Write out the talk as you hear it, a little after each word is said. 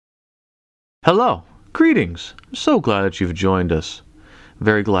Hello, greetings. I'm so glad that you've joined us.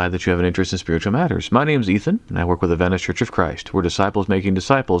 Very glad that you have an interest in spiritual matters. My name's Ethan, and I work with the Venice Church of Christ. We're disciples making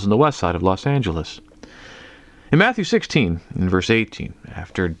disciples in the west side of Los Angeles. In Matthew 16, in verse 18,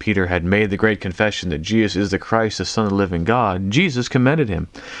 after Peter had made the great confession that Jesus is the Christ, the Son of the living God, Jesus commended him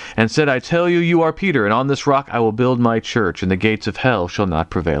and said, "I tell you, you are Peter, and on this rock I will build my church, and the gates of hell shall not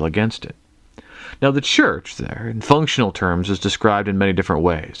prevail against it." Now, the church there, in functional terms, is described in many different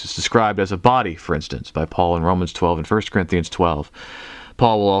ways. It's described as a body, for instance, by Paul in Romans 12 and 1 Corinthians 12.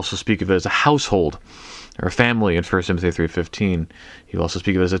 Paul will also speak of it as a household, or a family in 1 Timothy 3:15. He will also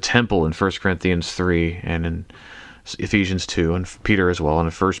speak of it as a temple in 1 Corinthians 3 and in Ephesians 2, and Peter as well, and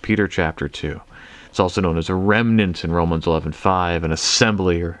in 1 Peter chapter 2. It's also known as a remnant in Romans 11:5, an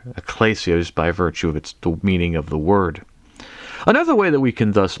assembly or ecclesia, just by virtue of the meaning of the word. Another way that we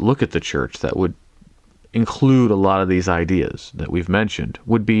can thus look at the church that would include a lot of these ideas that we've mentioned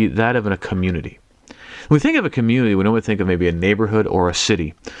would be that of a community. When we think of a community, we normally think of maybe a neighborhood or a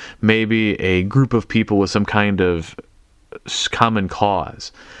city, maybe a group of people with some kind of common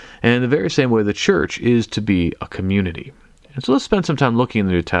cause. And in the very same way, the church is to be a community. And so let's spend some time looking in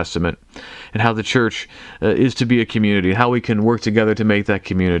the New Testament and how the church is to be a community, and how we can work together to make that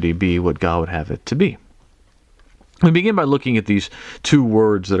community be what God would have it to be. We begin by looking at these two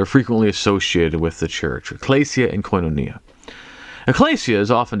words that are frequently associated with the church, ecclesia and koinonia. Ecclesia is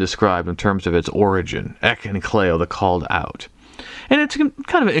often described in terms of its origin, ek and kleo, the called out. And it's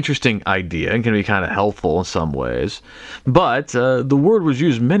kind of an interesting idea and can be kind of helpful in some ways. But the word was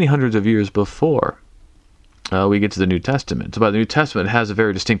used many hundreds of years before we get to the New Testament. So by the New Testament, it has a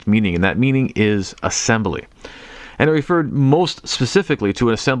very distinct meaning, and that meaning is assembly. And it referred most specifically to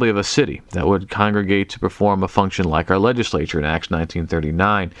an assembly of a city that would congregate to perform a function like our legislature in Acts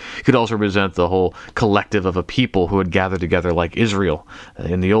 19:39. It could also represent the whole collective of a people who would gather together like Israel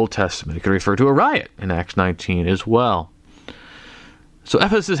in the Old Testament. It could refer to a riot in Acts 19 as well. So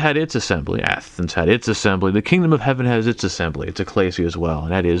Ephesus had its assembly, Athens had its assembly, the kingdom of heaven has its assembly, its ecclesia as well,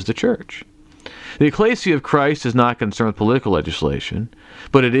 and that is the church. The ecclesia of Christ is not concerned with political legislation,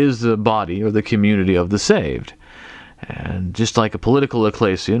 but it is the body or the community of the saved. And just like a political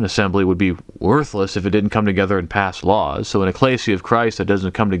ecclesia, an assembly would be worthless if it didn't come together and pass laws. So an ecclesia of Christ that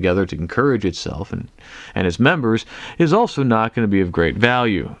doesn't come together to encourage itself and its members is also not going to be of great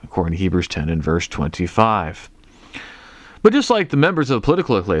value, according to Hebrews 10 and verse 25. But just like the members of a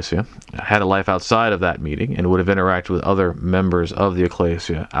political ecclesia had a life outside of that meeting and would have interacted with other members of the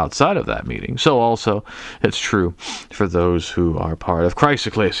ecclesia outside of that meeting, so also it's true for those who are part of Christ's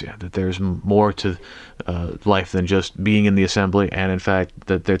ecclesia, that there's more to life than just being in the assembly, and in fact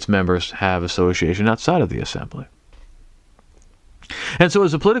that its members have association outside of the assembly. And so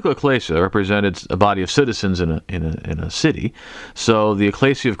as a political ecclesia represented a body of citizens in a city, so the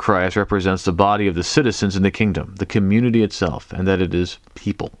ecclesia of Christ represents the body of the citizens in the kingdom, the community itself, and that it is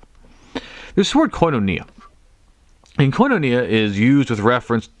people. This word koinonia. And koinonia is used with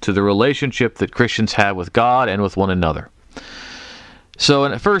reference to the relationship that Christians have with God and with one another. So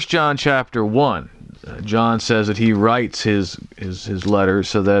in 1 John chapter 1, John says that he writes his letters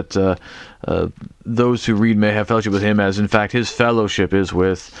so that those who read may have fellowship with him, as in fact his fellowship is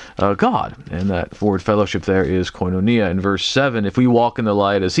with God. And that word fellowship there is koinonia. In verse 7, if we walk in the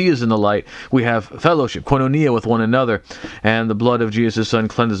light as he is in the light, we have fellowship, koinonia with one another, and the blood of Jesus, his Son,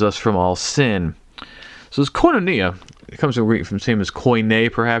 cleanses us from all sin. So this koinonia, it comes from the same as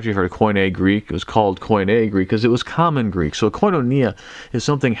koine, perhaps. You've heard of Koine Greek. It was called Koine Greek because it was common Greek. So koinonia is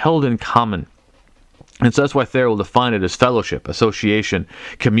something held in common. And so that's why Thayer will define it as fellowship, association,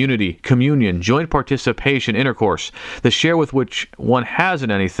 community, communion, joint participation, intercourse, the share with which one has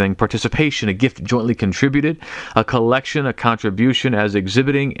in anything, participation, a gift jointly contributed, a collection, a contribution as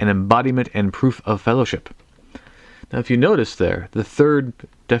exhibiting an embodiment and proof of fellowship. Now, if you notice there, the third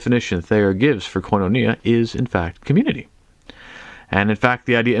definition Thayer gives for koinonia is, in fact, community. And in fact,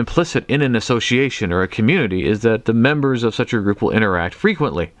 the idea implicit in an association or a community is that the members of such a group will interact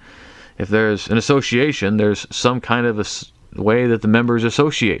frequently. If there's an association, there's some kind of a way that the members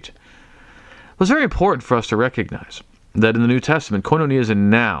associate. Well, it's very important for us to recognize that in the New Testament, koinonia is a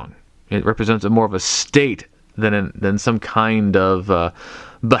noun. It represents more of a state than some kind of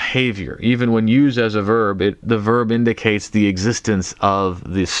behavior. Even when used as a verb, the verb indicates the existence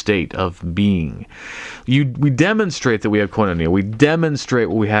of the state of being. We demonstrate that we have koinonia. We demonstrate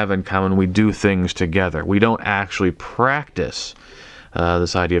what we have in common. We do things together. We don't actually practice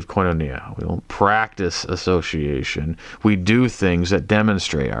this idea of koinonia. We don't practice association. We do things that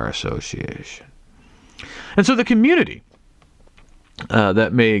demonstrate our association. And so the community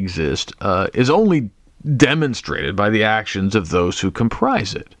that may exist is only demonstrated by the actions of those who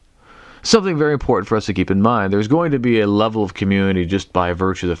comprise it. something very important for us to keep in mind. There's going to be a level of community just by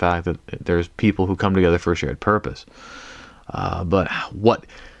virtue of the fact that there's people who come together for a shared purpose. But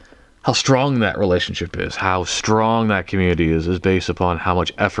how strong that relationship is, how strong that community is based upon how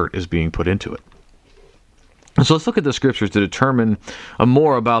much effort is being put into it. And so let's look at the scriptures to determine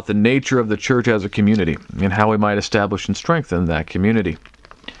more about the nature of the church as a community and how we might establish and strengthen that community.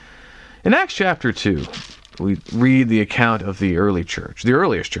 In Acts chapter 2, we read the account of the early church, the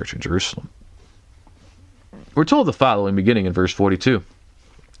earliest church in Jerusalem. We're told the following, beginning in verse 42.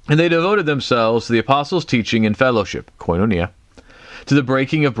 And they devoted themselves to the apostles' teaching and fellowship, koinonia, to the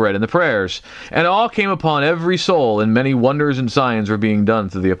breaking of bread and the prayers. And all came upon every soul, and many wonders and signs were being done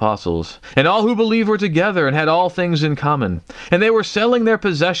through the apostles. And all who believed were together and had all things in common. And they were selling their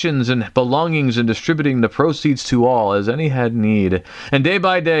possessions and belongings and distributing the proceeds to all as any had need. And day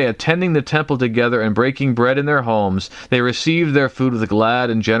by day, attending the temple together and breaking bread in their homes, they received their food with glad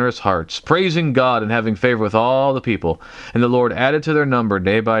and generous hearts, praising God and having favor with all the people. And the Lord added to their number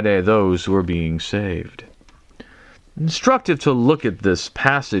day by day those who were being saved. Instructive to look at this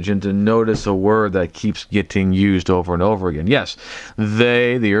passage and to notice a word that keeps getting used over and over again. Yes,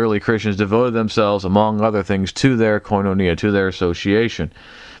 they, the early Christians, devoted themselves, among other things, to their koinonia, to their association.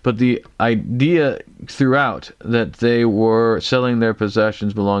 But the idea throughout that they were selling their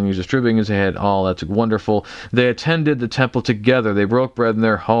possessions, belongings, distributing as they had all, that's wonderful. They attended the temple together. They broke bread in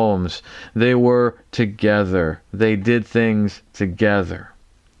their homes. They were together. They did things together.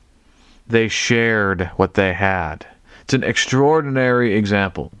 They shared what they had. It's an extraordinary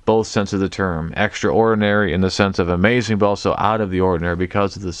example, both sense of the term. Extraordinary in the sense of amazing, but also out of the ordinary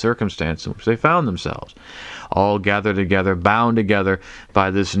because of the circumstance in which they found themselves. All gathered together, bound together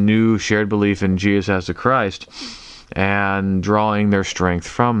by this new shared belief in Jesus as the Christ, and drawing their strength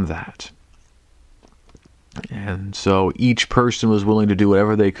from that. And so each person was willing to do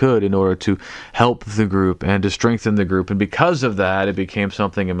whatever they could in order to help the group and to strengthen the group. And because of that, it became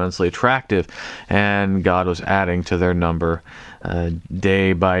something immensely attractive. And God was adding to their number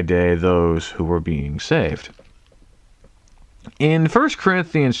day by day those who were being saved. In 1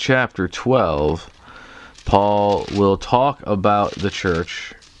 Corinthians chapter 12, Paul will talk about the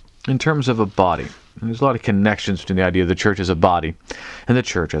church in terms of a body. And there's a lot of connections between the idea of the church as a body and the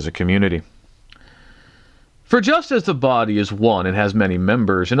church as a community. For just as the body is one and has many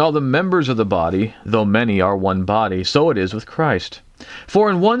members, and all the members of the body, though many, are one body, so it is with Christ. For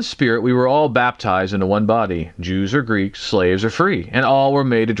in one Spirit we were all baptized into one body, Jews or Greeks, slaves or free, and all were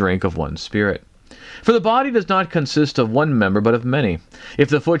made to drink of one Spirit. For the body does not consist of one member, but of many. If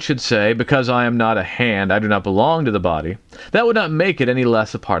the foot should say, because I am not a hand, I do not belong to the body, that would not make it any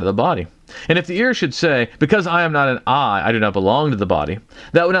less a part of the body. And if the ear should say, because I am not an eye, I do not belong to the body,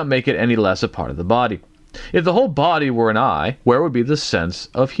 that would not make it any less a part of the body. If the whole body were an eye, where would be the sense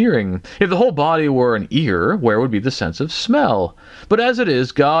of hearing? If the whole body were an ear, where would be the sense of smell? But as it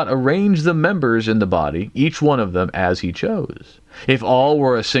is, God arranged the members in the body, each one of them as he chose. If all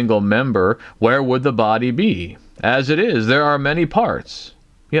were a single member, where would the body be? As it is, there are many parts,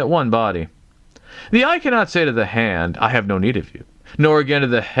 yet one body. The eye cannot say to the hand, I have no need of you, nor again to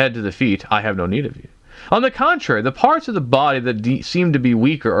the head to the feet, I have no need of you. On the contrary, the parts of the body that seem to be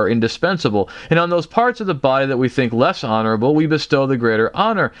weaker are indispensable, and on those parts of the body that we think less honorable we bestow the greater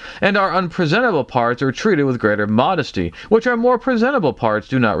honor, and our unpresentable parts are treated with greater modesty, which our more presentable parts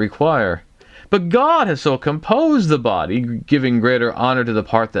do not require. But God has so composed the body, giving greater honor to the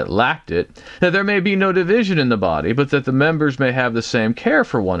part that lacked it, that there may be no division in the body, but that the members may have the same care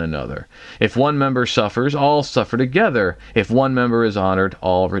for one another. If one member suffers, all suffer together. If one member is honored,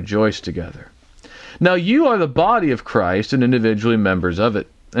 all rejoice together. Now you are the body of Christ and individually members of it.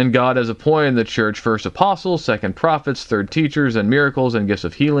 And God has appointed in the church first apostles, second prophets, third teachers, and miracles, and gifts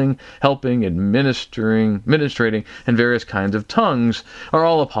of healing, helping, administrating, and various kinds of tongues. Are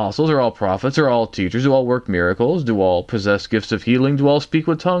all apostles, are all prophets, are all teachers? Do all work miracles? Do all possess gifts of healing? Do all speak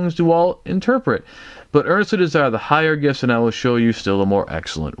with tongues? Do all interpret? But earnestly desire the higher gifts, and I will show you still a more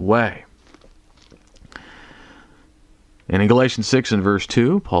excellent way. And in Galatians 6 and verse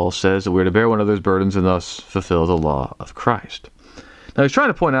 2, Paul says that we're to bear one another's burdens and thus fulfill the law of Christ. Now he's trying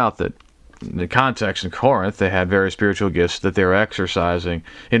to point out that in the context in Corinth, they had various spiritual gifts that they were exercising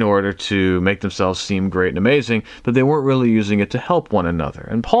in order to make themselves seem great and amazing, but they weren't really using it to help one another.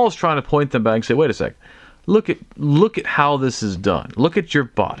 And Paul's trying to point them back and say, wait a sec, look at how this is done. Look at your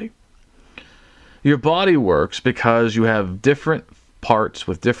body. Your body works because you have different parts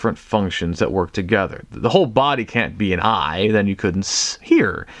with different functions that work together. The whole body can't be an eye, then you couldn't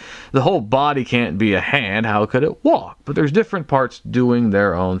hear. The whole body can't be a hand, how could it walk? But there's different parts doing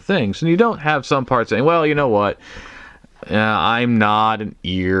their own things. And you don't have some parts saying, well, you know what, I'm not an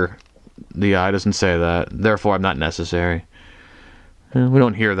ear, The eye doesn't say that. Therefore, I'm not necessary. We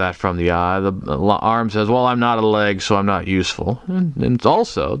don't hear that from the eye. The arm says, well, I'm not a leg, so I'm not useful. And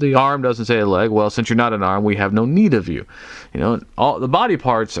also, the arm doesn't say a leg, well, since you're not an arm, we have no need of you. All the body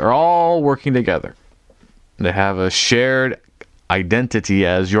parts are all working together. They have a shared identity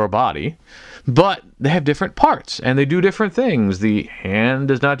as your body, but they have different parts, and they do different things. The hand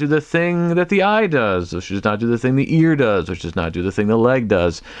does not do the thing that the eye does, which does not do the thing the ear does, which does not do the thing the leg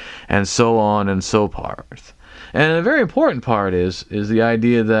does, and so on and so forth. And a very important part is the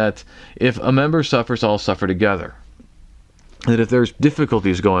idea that if a member suffers, all suffer together. That if there's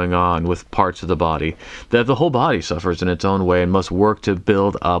difficulties going on with parts of the body, that the whole body suffers in its own way and must work to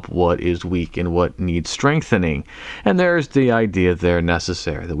build up what is weak and what needs strengthening. And there's the idea there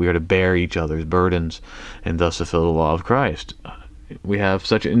necessary, that we are to bear each other's burdens and thus fulfill the law of Christ. We have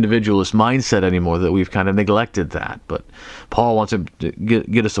such an individualist mindset anymore that we've kind of neglected that. But Paul wants to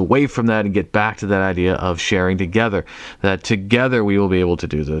get us away from that and get back to that idea of sharing together, that together we will be able to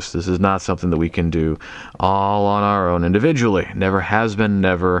do this. This is not something that we can do all on our own individually. Never has been,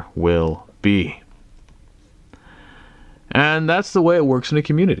 never will be. And that's the way it works in a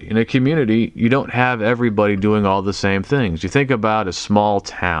community. In a community, you don't have everybody doing all the same things. You think about a small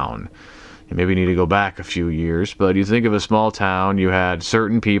town. Maybe you need to go back a few years, but you think of a small town, you had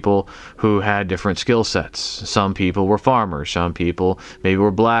certain people who had different skill sets. Some people were farmers, some people maybe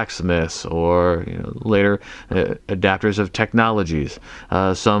were blacksmiths, or later adapters of technologies.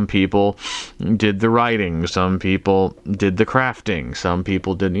 Some people did the writing, some people did the crafting, some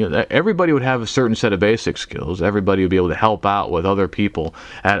people didn't. Everybody would have a certain set of basic skills. Everybody would be able to help out with other people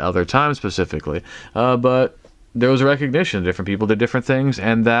at other times specifically, but there was a recognition different people did different things,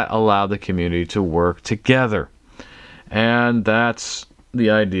 and that allowed the community to work together. And that's the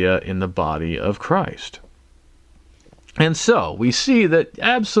idea in the body of Christ. And so we see that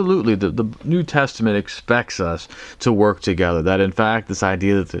absolutely the New Testament expects us to work together. That in fact, this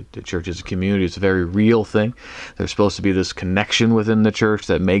idea that the church is a community is a very real thing. There's supposed to be this connection within the church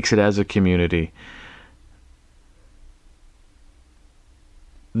that makes it as a community.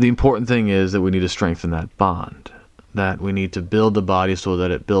 The important thing is that we need to strengthen that bond, that we need to build the body so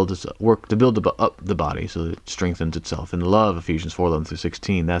that it work to build up the body so that it strengthens itself in love. Ephesians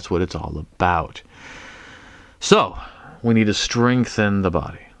 4:11-16. That's what it's all about. So we need to strengthen the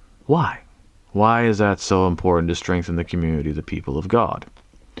body. Why? Why is that so important to strengthen the community, the people of God?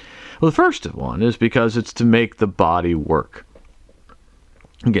 Well, the first one is because it's to make the body work.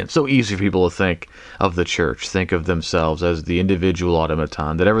 Again, so easy for people to think of the church, think of themselves as the individual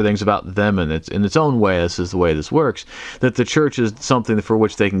automaton, that everything's about them and it's in its own way. This is the way this works. That the church is something for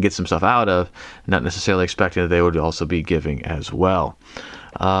which they can get some stuff out of, not necessarily expecting that they would also be giving as well.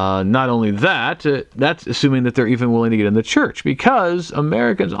 Not only that, that's assuming that they're even willing to get in the church, because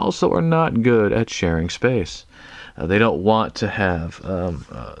Americans also are not good at sharing space. They don't want to have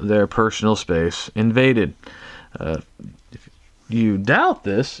their personal space invaded. You doubt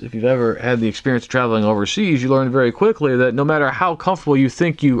this, if you've ever had the experience of traveling overseas, you learn very quickly that no matter how comfortable you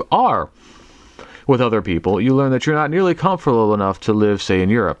think you are with other people, you learn that you're not nearly comfortable enough to live, say, in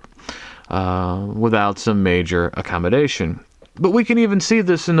Europe without some major accommodation. But we can even see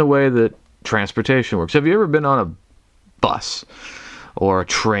this in the way that transportation works. Have you ever been on a bus or a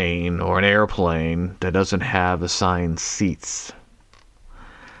train or an airplane that doesn't have assigned seats?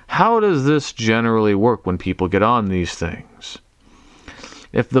 How does this generally work when people get on these things?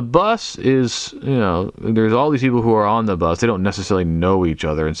 If the bus is, there's all these people who are on the bus, they don't necessarily know each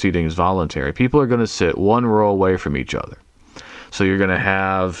other, and seating is voluntary. People are going to sit one row away from each other. So you're going to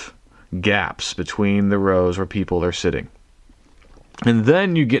have gaps between the rows where people are sitting. And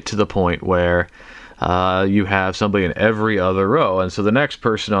then you get to the point where you have somebody in every other row. And so the next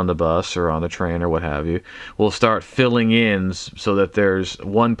person on the bus or on the train or what have you will start filling in so that there's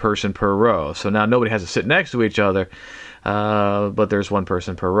one person per row. So now nobody has to sit next to each other, but there's one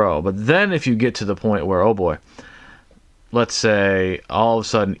person per row. But then if you get to the point where, oh boy, let's say all of a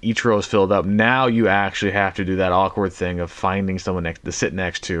sudden each row is filled up, now you actually have to do that awkward thing of finding someone to sit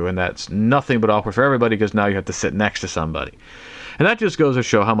next to, and that's nothing but awkward for everybody because now you have to sit next to somebody. And that just goes to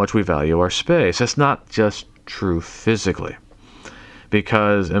show how much we value our space. That's not just true physically,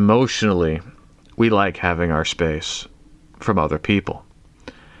 because emotionally we like having our space from other people.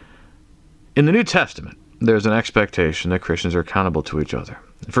 In the New Testament, there's an expectation that Christians are accountable to each other.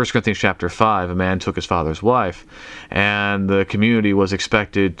 In 1 Corinthians chapter 5, a man took his father's wife, and the community was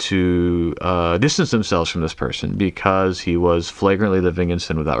expected to distance themselves from this person because he was flagrantly living in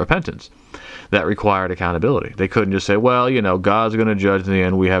sin without repentance. That required accountability. They couldn't just say, well, God's going to judge in the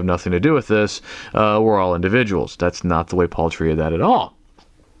end. We have nothing to do with this. We're all individuals. That's not the way Paul treated that at all.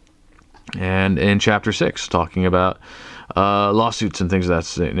 And in chapter 6, talking about lawsuits and things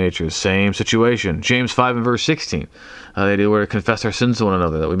of that nature, same situation. James 5 and verse 16, they do where to confess our sins to one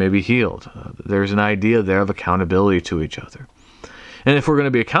another that we may be healed. There's an idea there of accountability to each other. And if we're going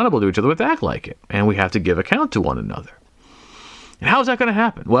to be accountable to each other, we have to act like it. And we have to give account to one another. And how is that going to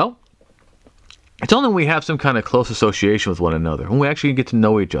happen? Well, it's only when we have some kind of close association with one another, when we actually get to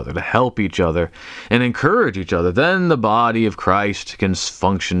know each other, to help each other, and encourage each other, then the body of Christ can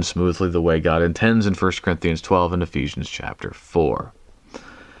function smoothly the way God intends in 1 Corinthians 12 and Ephesians chapter 4.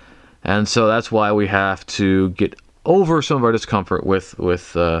 And so that's why we have to get over some of our discomfort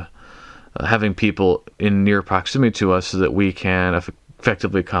with having people in near proximity to us so that we can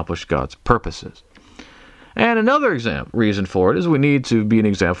effectively accomplish God's purposes. And another reason for it is we need to be an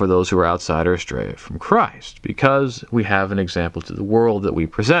example for those who are outside or astray from Christ, because we have an example to the world that we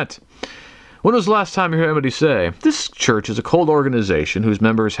present. When was the last time you heard anybody say, this church is a cold organization whose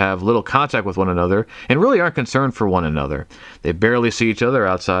members have little contact with one another and really aren't concerned for one another? They barely see each other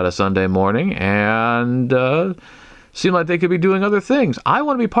outside of Sunday morning and seem like they could be doing other things. I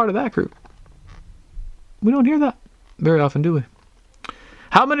want to be part of that group. We don't hear that very often, do we?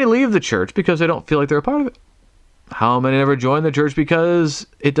 How many leave the church because they don't feel like they're a part of it? How many never join the church because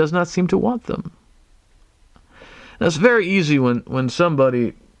it does not seem to want them? Now, it's very easy when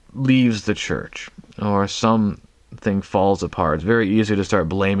somebody leaves the church or something falls apart. It's very easy to start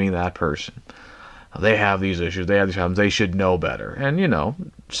blaming that person. They have these issues. They have these problems. They should know better. And,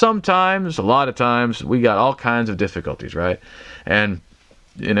 sometimes, a lot of times, we got all kinds of difficulties, right? And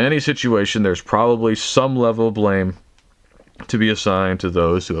in any situation, there's probably some level of blame to be assigned to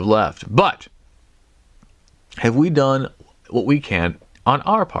those who have left. But have we done what we can on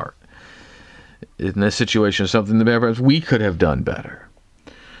our part? In this situation, something that perhaps we could have done better.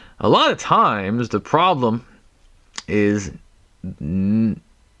 A lot of times, the problem is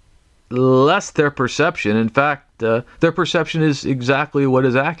less their perception. In fact, their perception is exactly what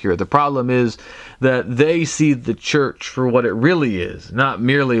is accurate. The problem is that they see the church for what it really is, not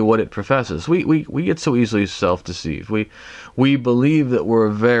merely what it professes. We get so easily self-deceived. We believe that we're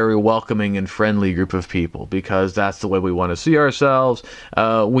a very welcoming and friendly group of people because that's the way we want to see ourselves.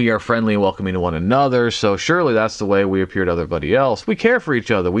 We are friendly and welcoming to one another, so surely that's the way we appear to everybody else. We care for each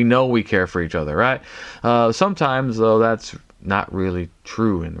other. We know we care for each other, right? Sometimes, though, that's not really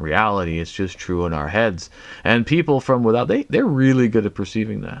true in reality. It's just true in our heads. And people from without, they're really good at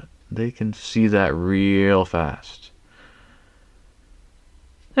perceiving that. They can see that real fast.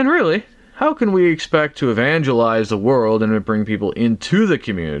 And really, how can we expect to evangelize the world and bring people into the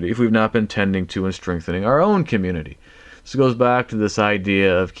community if we've not been tending to and strengthening our own community? This goes back to this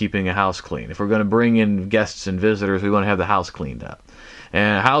idea of keeping a house clean. If we're going to bring in guests and visitors, we want to have the house cleaned up.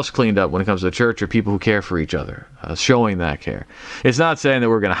 And a house cleaned up when it comes to the church are people who care for each other, showing that care. It's not saying that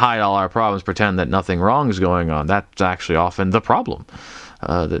we're going to hide all our problems, pretend that nothing wrong is going on. That's actually often the problem,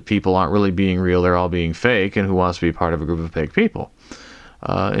 that people aren't really being real, they're all being fake, and who wants to be part of a group of fake people.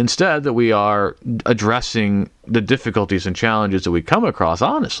 Instead, that we are addressing the difficulties and challenges that we come across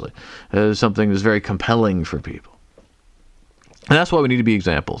honestly as something that's very compelling for people. And that's why we need to be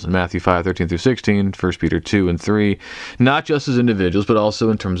examples in Matthew 5:13 through 16, 1 Peter 2 and 3, not just as individuals, but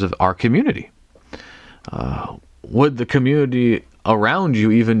also in terms of our community. Would the community around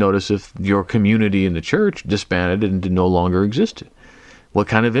you even notice if your community in the church disbanded and no longer existed? What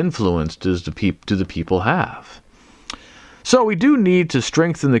kind of influence do the people have? So we do need to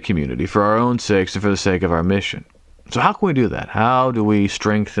strengthen the community for our own sakes and for the sake of our mission. So how can we do that? How do we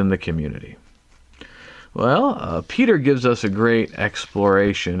strengthen the community? Well, Peter gives us a great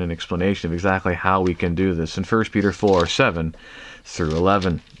exploration and explanation of exactly how we can do this in 1 Peter 4:7 through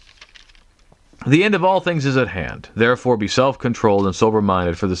 11. The end of all things is at hand. Therefore be self-controlled and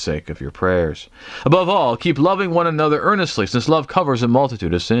sober-minded for the sake of your prayers. Above all, keep loving one another earnestly, since love covers a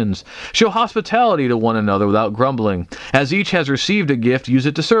multitude of sins. Show hospitality to one another without grumbling. As each has received a gift, use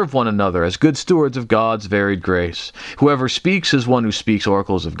it to serve one another as good stewards of God's varied grace. Whoever speaks is one who speaks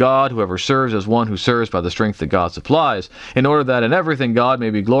oracles of God. Whoever serves is one who serves by the strength that God supplies, in order that in everything God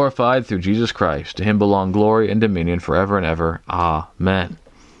may be glorified through Jesus Christ. To him belong glory and dominion forever and ever. Amen.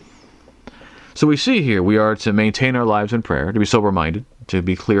 So we see here we are to maintain our lives in prayer, to be sober-minded, to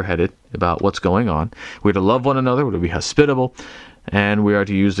be clear-headed about what's going on. We're to love one another, we're to be hospitable, and we are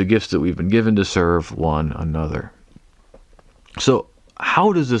to use the gifts that we've been given to serve one another. So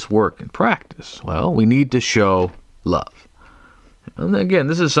how does this work in practice? Well, we need to show love. And again,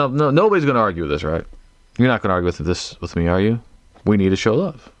 this is something, nobody's going to argue with this, right? You're not going to argue with me, are you? We need to show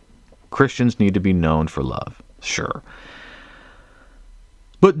love. Christians need to be known for love, sure.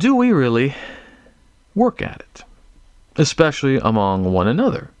 But do we really work at it, especially among one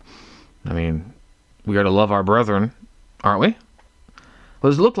another? I mean, we are to love our brethren, aren't we? What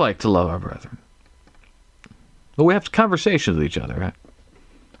does it look like to love our brethren? Well, we have conversations with each other, right?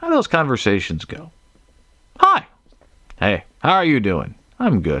 How do those conversations go? Hi. Hey, how are you doing?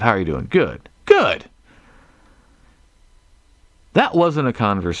 I'm good. How are you doing? Good. Good. That wasn't a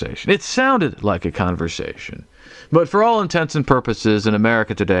conversation. It sounded like a conversation. But for all intents and purposes in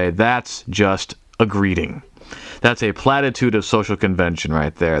America today, that's just a greeting. That's a platitude of social convention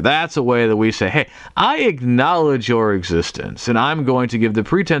right there. That's a way that we say, hey, I acknowledge your existence, and I'm going to give the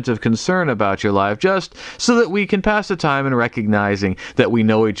pretense of concern about your life just so that we can pass the time in recognizing that we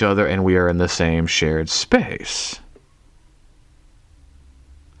know each other and we are in the same shared space.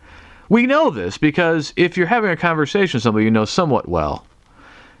 We know this because if you're having a conversation with somebody you know somewhat well,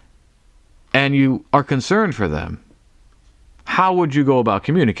 and you are concerned for them, how would you go about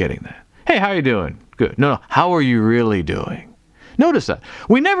communicating that? Hey, how are you doing? Good. No, how are you really doing? Notice that.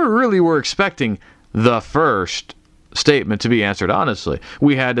 We never really were expecting the first statement to be answered honestly.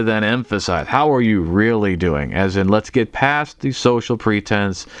 We had to then emphasize, how are you really doing? As in, let's get past the social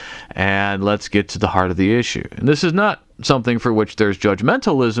pretense and let's get to the heart of the issue. And this is not something for which there's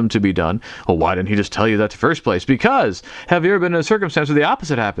judgmentalism to be done. Well, why didn't he just tell you that in the first place? Because have you ever been in a circumstance where the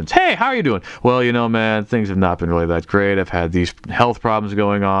opposite happens? Hey, how are you doing? Well, you know, man, things have not been really that great. I've had these health problems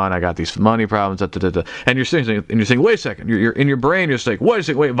going on. I got these money problems. And you're saying, wait a second. You're in your brain. You're just like, wait a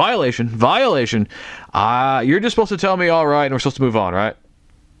second. Wait, violation. You're just supposed to tell me, all right, and we're supposed to move on, right?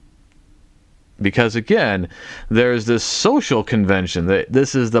 Because, again, there's this social convention that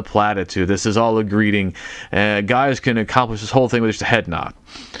this is the platitude. This is all a greeting. Guys can accomplish this whole thing with just a head nod.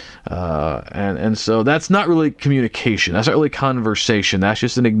 And so that's not really communication. That's not really conversation. That's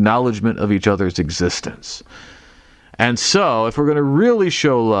just an acknowledgement of each other's existence. And so if we're going to really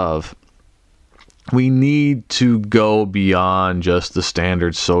show love, we need to go beyond just the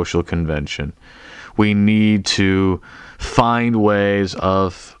standard social convention. We need to find ways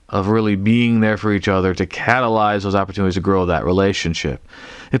of really being there for each other to catalyze those opportunities to grow that relationship.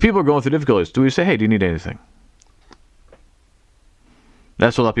 If people are going through difficulties, do we say, hey, do you need anything?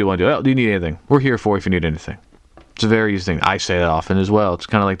 That's what a lot of people want to do. Oh, do you need anything? We're here for you if you need anything. It's a very easy thing. I say that often as well. It's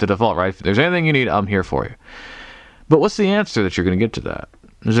kind of like the default, right? If there's anything you need, I'm here for you. But what's the answer that you're going to get to that?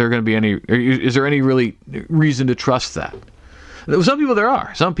 Is there any really reason to trust that? Some people there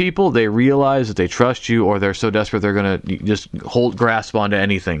are. Some people, they realize that they trust you, or they're so desperate they're going to just grasp onto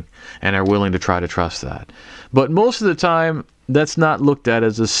anything and are willing to try to trust that. But most of the time, that's not looked at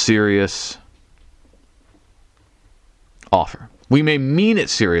as a serious offer. We may mean it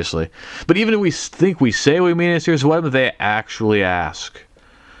seriously, but even if we think we say we mean it seriously, what if they actually ask?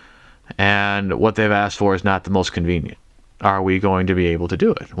 And what they've asked for is not the most convenient. Are we going to be able to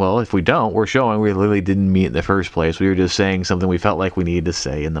do it? Well, if we don't, we're showing we literally didn't mean it in the first place. We were just saying something we felt like we needed to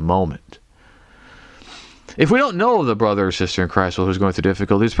say in the moment. If we don't know the brother or sister in Christ who's going through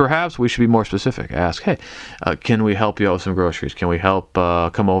difficulties, perhaps we should be more specific. Ask, hey, can we help you out with some groceries? Can we help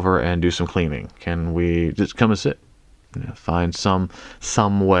come over and do some cleaning? Can we just come and sit? Find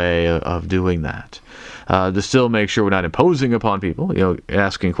some way of doing that. To still make sure we're not imposing upon people,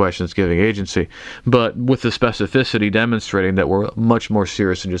 asking questions, giving agency, but with the specificity demonstrating that we're much more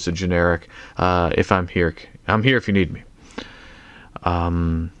serious than just a generic, if I'm here if you need me.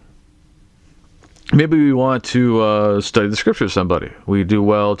 Maybe we want to study the scripture with somebody. We do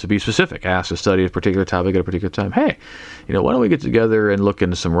well to be specific. Ask to study a particular topic at a particular time. Hey, why don't we get together and look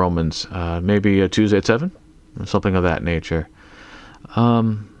into some Romans, maybe a Tuesday at 7? Something of that nature.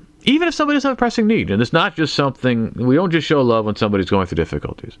 Even if somebody doesn't have a pressing need, and it's not just something, we don't just show love when somebody's going through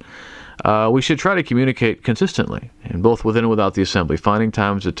difficulties. We should try to communicate consistently, and both within and without the assembly, finding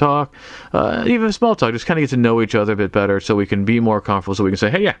times to talk, even small talk, just kind of get to know each other a bit better so we can be more comfortable, so we can say,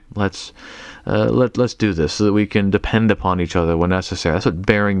 hey, yeah, let's do this, so that we can depend upon each other when necessary. That's what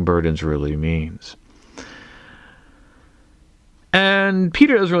bearing burdens really means. And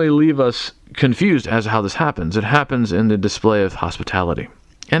Peter doesn't really leave us confused as to how this happens. It happens in the display of hospitality.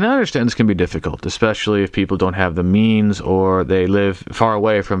 And I understand this can be difficult, especially if people don't have the means or they live far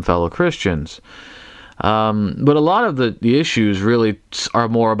away from fellow Christians. But a lot of the issues really are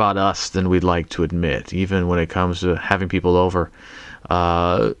more about us than we'd like to admit, even when it comes to having people over.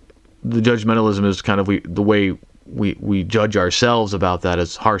 The judgmentalism is kind of the way we judge ourselves about that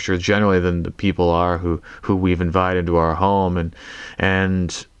is harsher generally than the people are who we've invited into our home,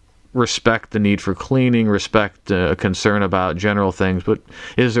 and respect the need for cleaning, respect a concern about general things, but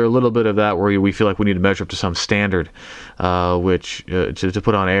is there a little bit of that where we feel like we need to measure up to some standard, which to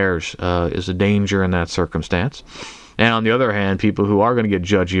put on airs is a danger in that circumstance. And on the other hand, people who are going to get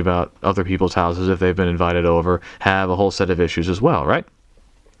judgy about other people's houses if they've been invited over have a whole set of issues as well, right?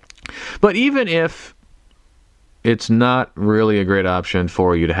 But even if it's not really a great option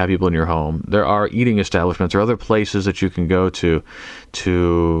for you to have people in your home, there are eating establishments or other places that you can go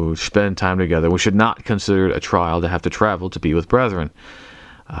to spend time together. We should not consider it a trial to have to travel to be with brethren.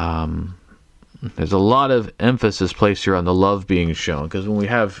 There's a lot of emphasis placed here on the love being shown, because when we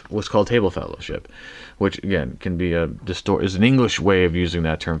have what's called table fellowship, which again can be is an English way of using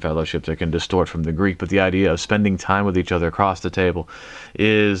that term fellowship that can distort from the Greek, but the idea of spending time with each other across the table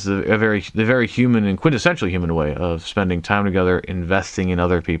is the very human and quintessentially human way of spending time together, investing in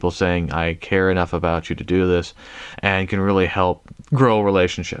other people, saying I care enough about you to do this, and can really help grow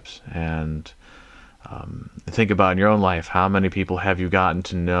relationships. And think about in your own life, how many people have you gotten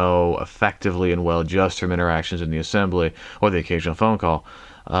to know effectively and well just from interactions in the assembly or the occasional phone call?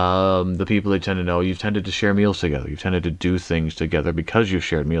 The people they tend to know, you've tended to share meals together. You've tended to do things together because you've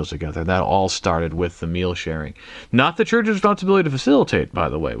shared meals together. That all started with the meal sharing. Not the church's responsibility to facilitate, by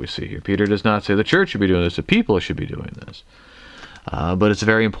the way, we see here. Peter does not say the church should be doing this, the people should be doing this. But it's a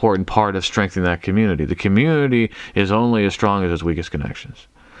very important part of strengthening that community. The community is only as strong as its weakest connections.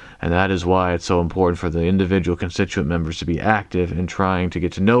 And that is why it's so important for the individual constituent members to be active in trying to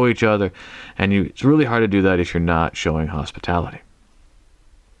get to know each other. And it's really hard to do that if you're not showing hospitality.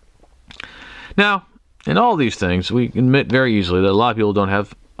 Now, in all these things, we admit very easily that a lot of people don't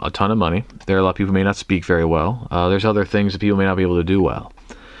have a ton of money. There are a lot of people who may not speak very well. There's other things that people may not be able to do well.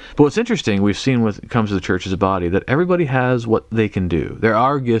 But what's interesting, we've seen when it comes to the church as a body, that everybody has what they can do. There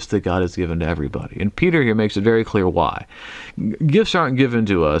are gifts that God has given to everybody. And Peter here makes it very clear why. Gifts aren't given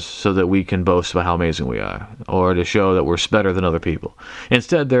to us so that we can boast about how amazing we are, or to show that we're better than other people.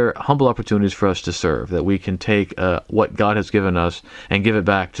 Instead, they're humble opportunities for us to serve, that we can take what God has given us and give it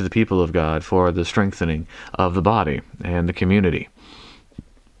back to the people of God for the strengthening of the body and the community.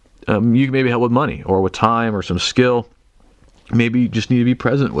 You can maybe help with money, or with time, or some skill. Maybe you just need to be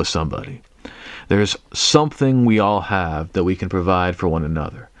present with somebody. There's something we all have that we can provide for one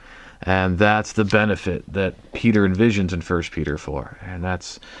another. And that's the benefit that Peter envisions in 1 Peter 4. And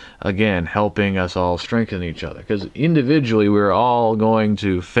that's, again, helping us all strengthen each other. Because individually, we're all going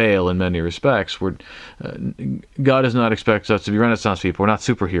to fail in many respects. God does not expect us to be Renaissance people. We're not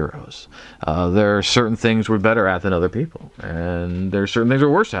superheroes. There are certain things we're better at than other people. And there are certain things we're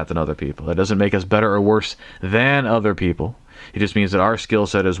worse at than other people. That doesn't make us better or worse than other people. It just means that our skill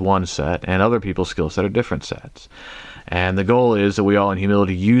set is one set, and other people's skill set are different sets. And the goal is that we all in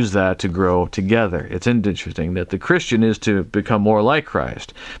humility use that to grow together. It's interesting that the Christian is to become more like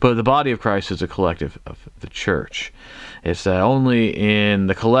Christ, but the body of Christ is a collective of the church. It's that only in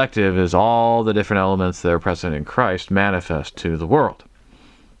the collective is all the different elements that are present in Christ manifest to the world.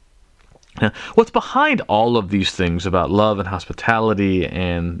 Now, what's behind all of these things about love and hospitality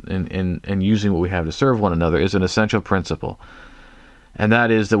and using what we have to serve one another is an essential principle. And that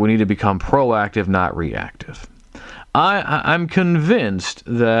is that we need to become proactive, not reactive. I'm convinced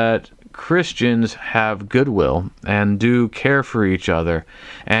that Christians have goodwill and do care for each other.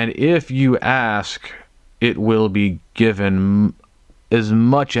 And if you ask, it will be given as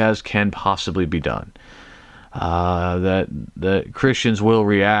much as can possibly be done. That Christians will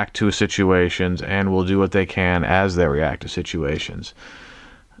react to situations and will do what they can as they react to situations.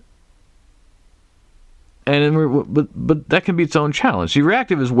 But that can be its own challenge. See,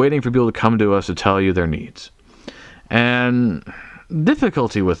 reactive is waiting for people to come to us to tell you their needs. And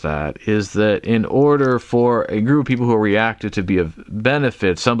difficulty with that is that in order for a group of people who are reactive to be of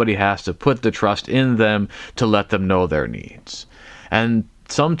benefit, somebody has to put the trust in them to let them know their needs. And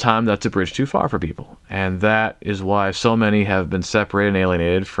sometimes that's a bridge too far for people. And that is why so many have been separated and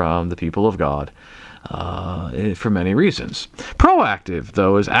alienated from the people of God for many reasons. Proactive,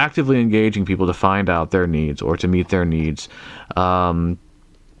 though, is actively engaging people to find out their needs or to meet their needs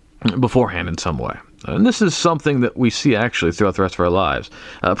beforehand in some way. And this is something that we see actually throughout the rest of our lives.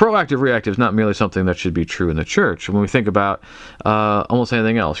 Proactive, reactive is not merely something that should be true in the church. When we think about almost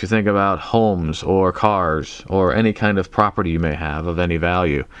anything else, you think about homes or cars or any kind of property you may have of any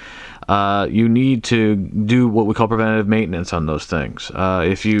value. You need to do what we call preventative maintenance on those things.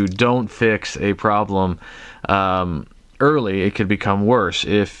 If you don't fix a problem early, it could become worse.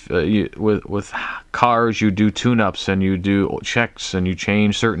 If with cars, you do tune-ups and you do checks and you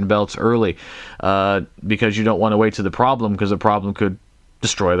change certain belts early because you don't want to wait to the problem, because the problem could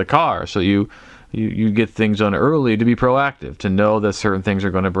destroy the car. So you get things done early to be proactive, to know that certain things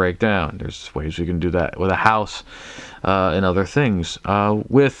are going to break down. There's ways we can do that with a house and other things.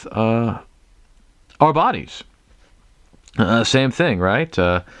 With our bodies, same thing, right?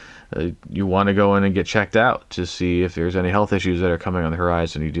 You want to go in and get checked out to see if there's any health issues that are coming on the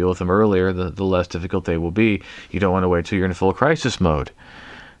horizon. You deal with them earlier, the less difficult they will be. You don't want to wait till you're in full crisis mode.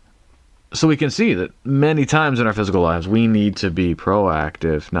 So we can see that many times in our physical lives we need to be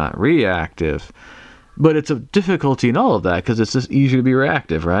proactive, not reactive. But it's a difficulty in all of that because it's just easier to be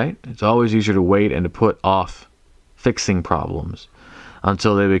reactive, right? It's always easier to wait and to put off fixing problems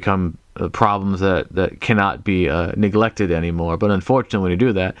until they become problems that cannot be neglected anymore. But unfortunately, when you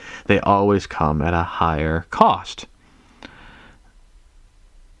do that, they always come at a higher cost.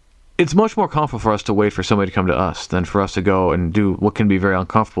 It's much more comfortable for us to wait for somebody to come to us than for us to go and do what can be very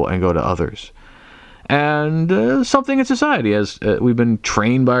uncomfortable and go to others. And something in society, as we've been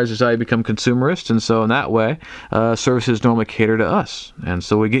trained by our society to become consumerists, and so in that way, services normally cater to us. And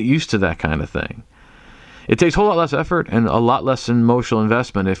so we get used to that kind of thing. It takes a whole lot less effort and a lot less emotional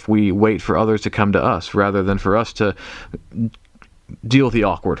investment if we wait for others to come to us, rather than for us to deal with the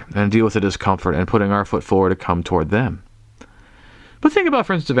awkward and deal with the discomfort and putting our foot forward to come toward them. But think about,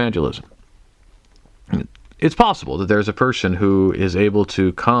 for instance, evangelism. It's possible that there's a person who is able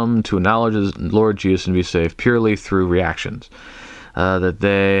to come to acknowledge the Lord Jesus and be saved purely through reactions. That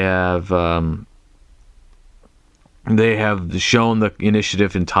they have shown the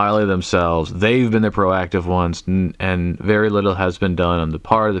initiative entirely themselves. They've been the proactive ones, and very little has been done on the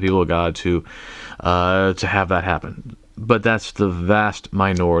part of the people of God to have that happen. But that's the vast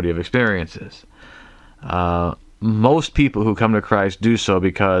minority of experiences. Most people who come to Christ do so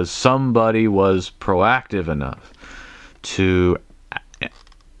because somebody was proactive enough to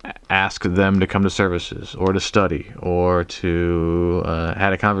ask them to come to services or to study or to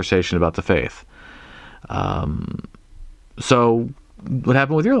had a conversation about the faith. So what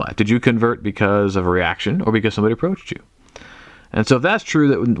happened with your life? Did you convert because of a reaction or because somebody approached you? And so if that's true,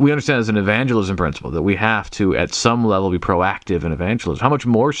 that we understand as an evangelism principle that we have to, at some level, be proactive in evangelism. How much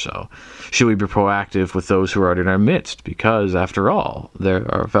more so should we be proactive with those who are already in our midst? Because, after all, they're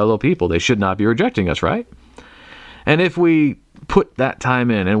our fellow people. They should not be rejecting us, right? And if we put that time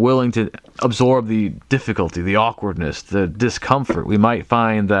in and willing to absorb the difficulty, the awkwardness, the discomfort, we might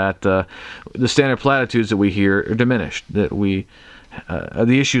find that the standard platitudes that we hear are diminished, that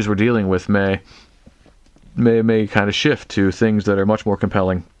the issues we're dealing with may kind of shift to things that are much more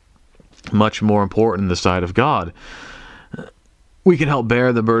compelling, much more important in the sight of God. We can help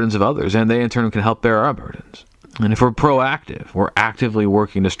bear the burdens of others, and they in turn can help bear our burdens. And if we're proactive, we're actively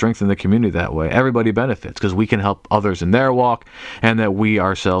working to strengthen the community that way, everybody benefits because we can help others in their walk, and that we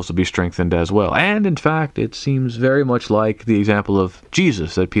ourselves will be strengthened as well. And in fact, it seems very much like the example of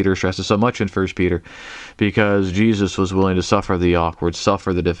Jesus that Peter stresses so much in 1 Peter, because Jesus was willing to suffer the awkward,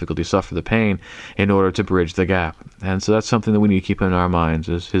 suffer the difficulty, suffer the pain in order to bridge the gap. And so that's something that we need to keep in our minds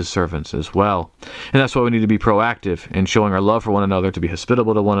as his servants as well. And that's why we need to be proactive in showing our love for one another, to be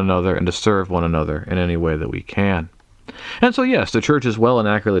hospitable to one another, and to serve one another in any way that we can. And so, yes, the church is well and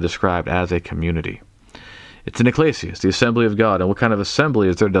accurately described as a community. It's an ecclesia, it's the assembly of God. And what kind of assembly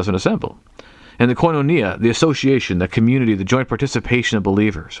is there that doesn't assemble? And the koinonia, the association, the community, the joint participation of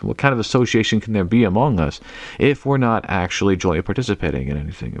believers. What kind of association can there be among us if we're not actually jointly participating in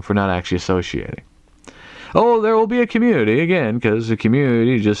anything, if we're not actually associating? Oh, there will be a community, again, because the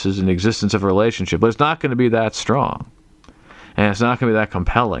community just is an existence of a relationship, but it's not going to be that strong. And it's not going to be that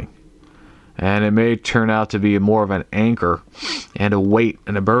compelling. And it may turn out to be more of an anchor and a weight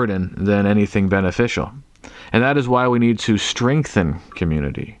and a burden than anything beneficial. And that is why we need to strengthen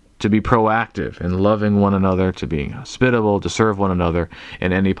community, to be proactive in loving one another, to being hospitable, to serve one another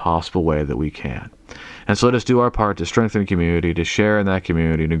in any possible way that we can. And so let us do our part to strengthen community, to share in that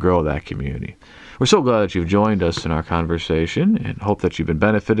community, to grow that community. We're so glad that you've joined us in our conversation and hope that you've been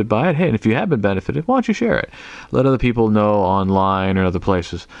benefited by it. Hey, and if you have been benefited, why don't you share it? Let other people know online or other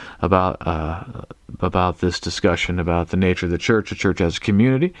places about this discussion, about the nature of the church as a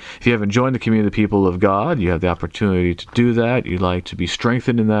community. If you haven't joined the community of the people of God, you have the opportunity to do that. You'd like to be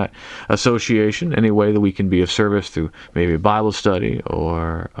strengthened in that association, any way that we can be of service through maybe a Bible study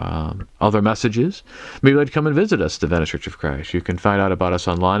or other messages. Maybe you'd like to come and visit us at the Venice Church of Christ. You can find out about us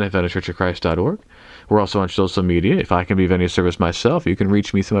online at VeniceChurchOfChrist.org. We're also on social media. If I can be of any service myself, you can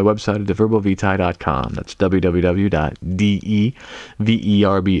reach me through my website at deverbovitae.com. That's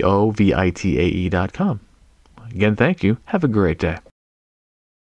www.deverbovitae.com. Again, thank you. Have a great day.